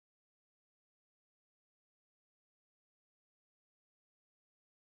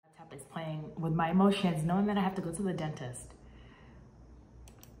is playing with my emotions, knowing that I have to go to the dentist.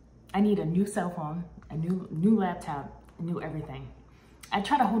 I need a new cell phone, a new laptop, a new everything. I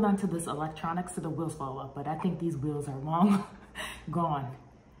try to hold on to this electronics so the wheels fall off, but I think these wheels are long gone.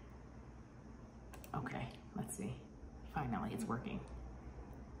 Okay, let's see. Finally, it's working.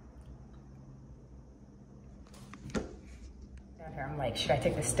 Down here, I'm like, should I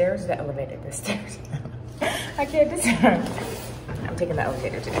take the stairs or the elevator? The stairs. I can't decide. I'm taking the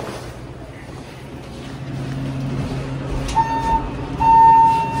elevator today.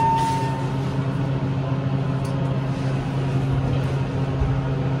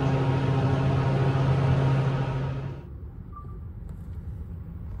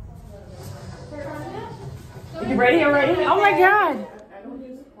 You ready already? Oh my God.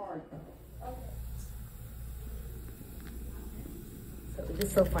 So it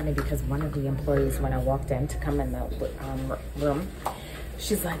was so funny because one of the employees, when I walked in to come in the room,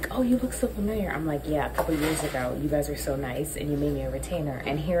 she's like, oh, you look so familiar. I'm like, yeah, a couple years ago, you guys were so nice and you made me a retainer.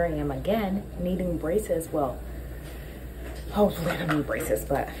 And here I am again, needing braces. Well, hopefully I don't need braces,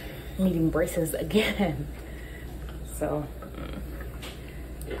 but needing braces again. So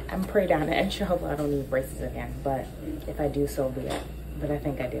I'm prayed on it, and sure hope I don't need braces again, but if I do, so be it. But I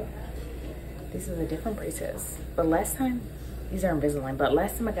think I do. These are the different braces. But last time, these are Invisalign, but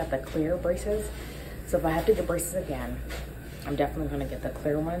last time I got the clear braces. So if I have to get braces again, I'm definitely gonna get the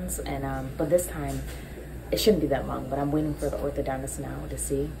clear ones. And but this time, it shouldn't be that long, but I'm waiting for the orthodontist now to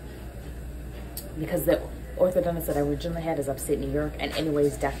see. Because the orthodontist that I originally had is upstate New York, and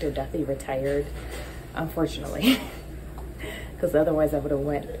anyways, Dr. Duffy retired, unfortunately. Because otherwise I would have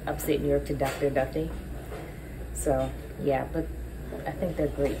went upstate New York to Dr. Duffy. So yeah, but I think they're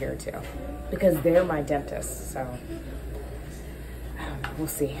great here too, because they're my dentist. So I don't know, we'll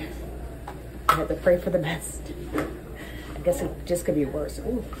see. I have to pray for the best. I guess it just could be worse.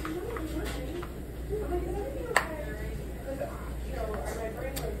 Ooh.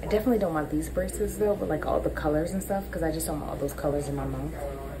 I definitely don't want these braces though, with like all the colors and stuff, because I just don't want all those colors in my mouth.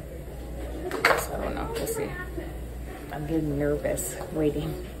 So I don't know, we'll see. I'm getting nervous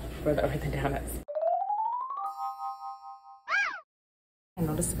waiting for the orthodontist. I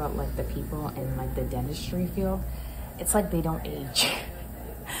noticed about like the people in like the dentistry field, it's like they don't age.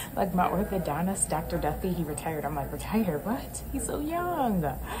 Like my orthodontist, Dr. Duffy, he retired. I'm like, retired? What? He's so young.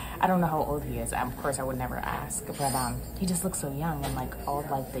 I don't know how old he is. Of course, I would never ask, but he just looks so young. And like all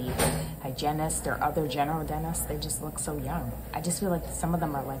like the hygienists or other general dentists, they just look so young. I just feel like some of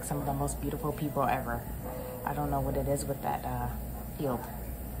them are like some of the most beautiful people ever. I don't know what it is with that field.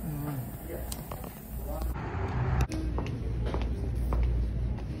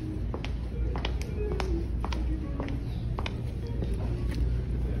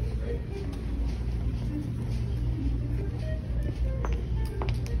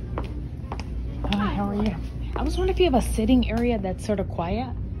 Hi, how are you? I was wondering if you have a sitting area that's sort of quiet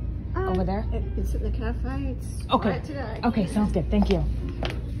over there. It's in the cafe. It's okay. Quiet today. Okay, sounds good. Thank you.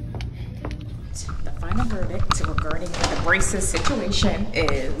 The final verdict regarding the braces situation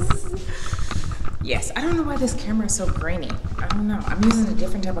is yes. I don't know why this camera is so grainy. I don't know. I'm using a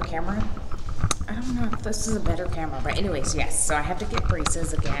different type of camera. I don't know if this is a better camera, but anyways, yes. So I have to get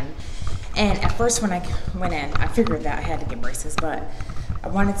braces again. And at first when I went in, I figured that I had to get braces, but I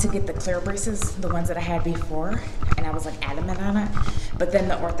wanted to get the clear braces, the ones that I had before, and I was like adamant on it. But then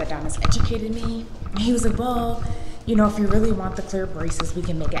the orthodontist educated me. He was like, well, you know, if you really want the clear braces, we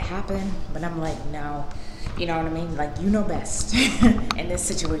can make it happen. But I'm like, no, you know what I mean? Like, you know best in this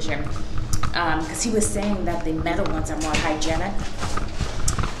situation. Because he was saying that the metal ones are more hygienic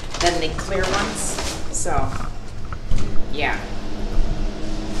than the clear ones. So, yeah.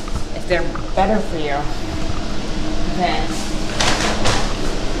 If they're better for you, then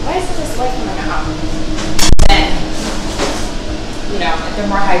why is this light coming out? Then, you know, if they're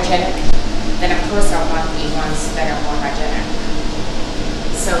more hygienic, then of course I want the ones that are more hygienic.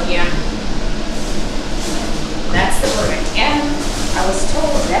 So yeah, that's the verdict. And I was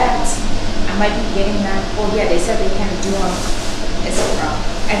told that I might be getting them. Well, yeah, they said they can do them as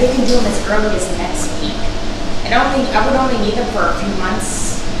they can do them as early as next week. And I would only need them for a few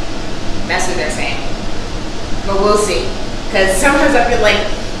months. That's what they're saying. But we'll see. Because sometimes I feel like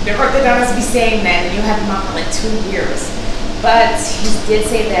the orthodontist be saying that and you have them out for like 2 years. But he did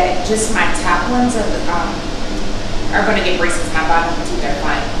say that just my top ones are going to get braces. My bottom ones, they're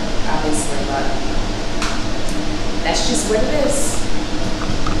fine, obviously, but that's just what it is.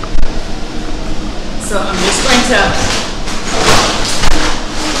 So I'm just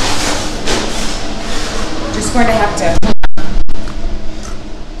going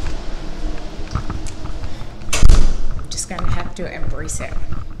to have to embrace it.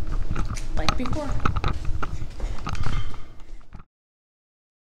 like before.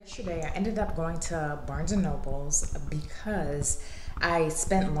 Yesterday, I ended up going to Barnes & Noble's because I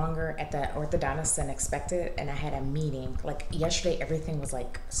spent longer at the orthodontist than expected, and I had a meeting. Like yesterday, everything was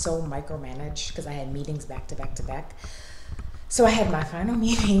like so micromanaged because I had meetings back to back to back. So I had my final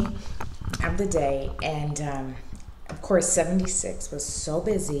meeting of the day, and of course 76 was so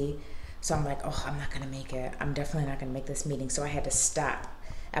busy. So I'm like, oh, I'm not gonna make it. I'm definitely not gonna make this meeting. So I had to stop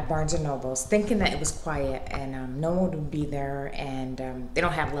at Barnes & Noble's thinking that it was quiet and no one would be there, and they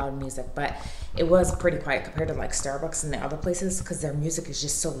don't have loud music, but it was pretty quiet compared to like Starbucks and the other places because their music is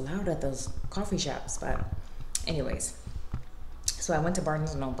just so loud at those coffee shops. But anyways, so I went to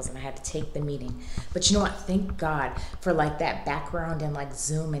Barnes & Noble's and I had to take the meeting. But you know what? Thank God for like that background in like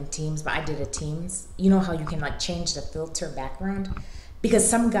Zoom and Teams. But I did a Teams. You know how you can like change the filter background? Because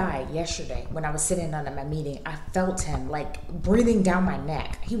some guy yesterday, when I was sitting on at my meeting, I felt him like breathing down my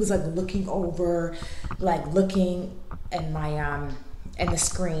neck. He was like looking over, like looking in my in the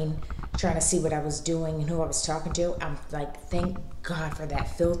screen, trying to see what I was doing and who I was talking to. I'm like, thank God for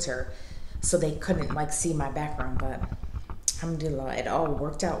that filter, so they couldn't like see my background. But alhamdulillah, it all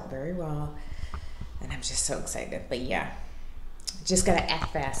worked out very well, and I'm just so excited. But yeah, just gotta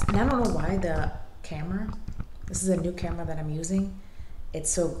act fast. And I don't know why the camera. This is a new camera that I'm using. It's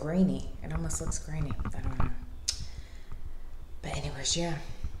so grainy. It almost looks grainy. I don't know. But anyways, yeah.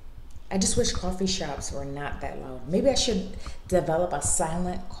 I just wish coffee shops were not that loud. Maybe I should develop a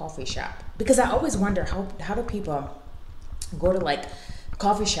silent coffee shop. Because I always wonder how do people go to like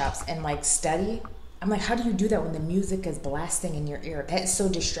coffee shops and like study? I'm like, how do you do that when the music is blasting in your ear? That's so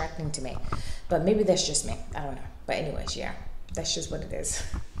distracting to me. But maybe that's just me. I don't know. But anyways, yeah. That's just what it is.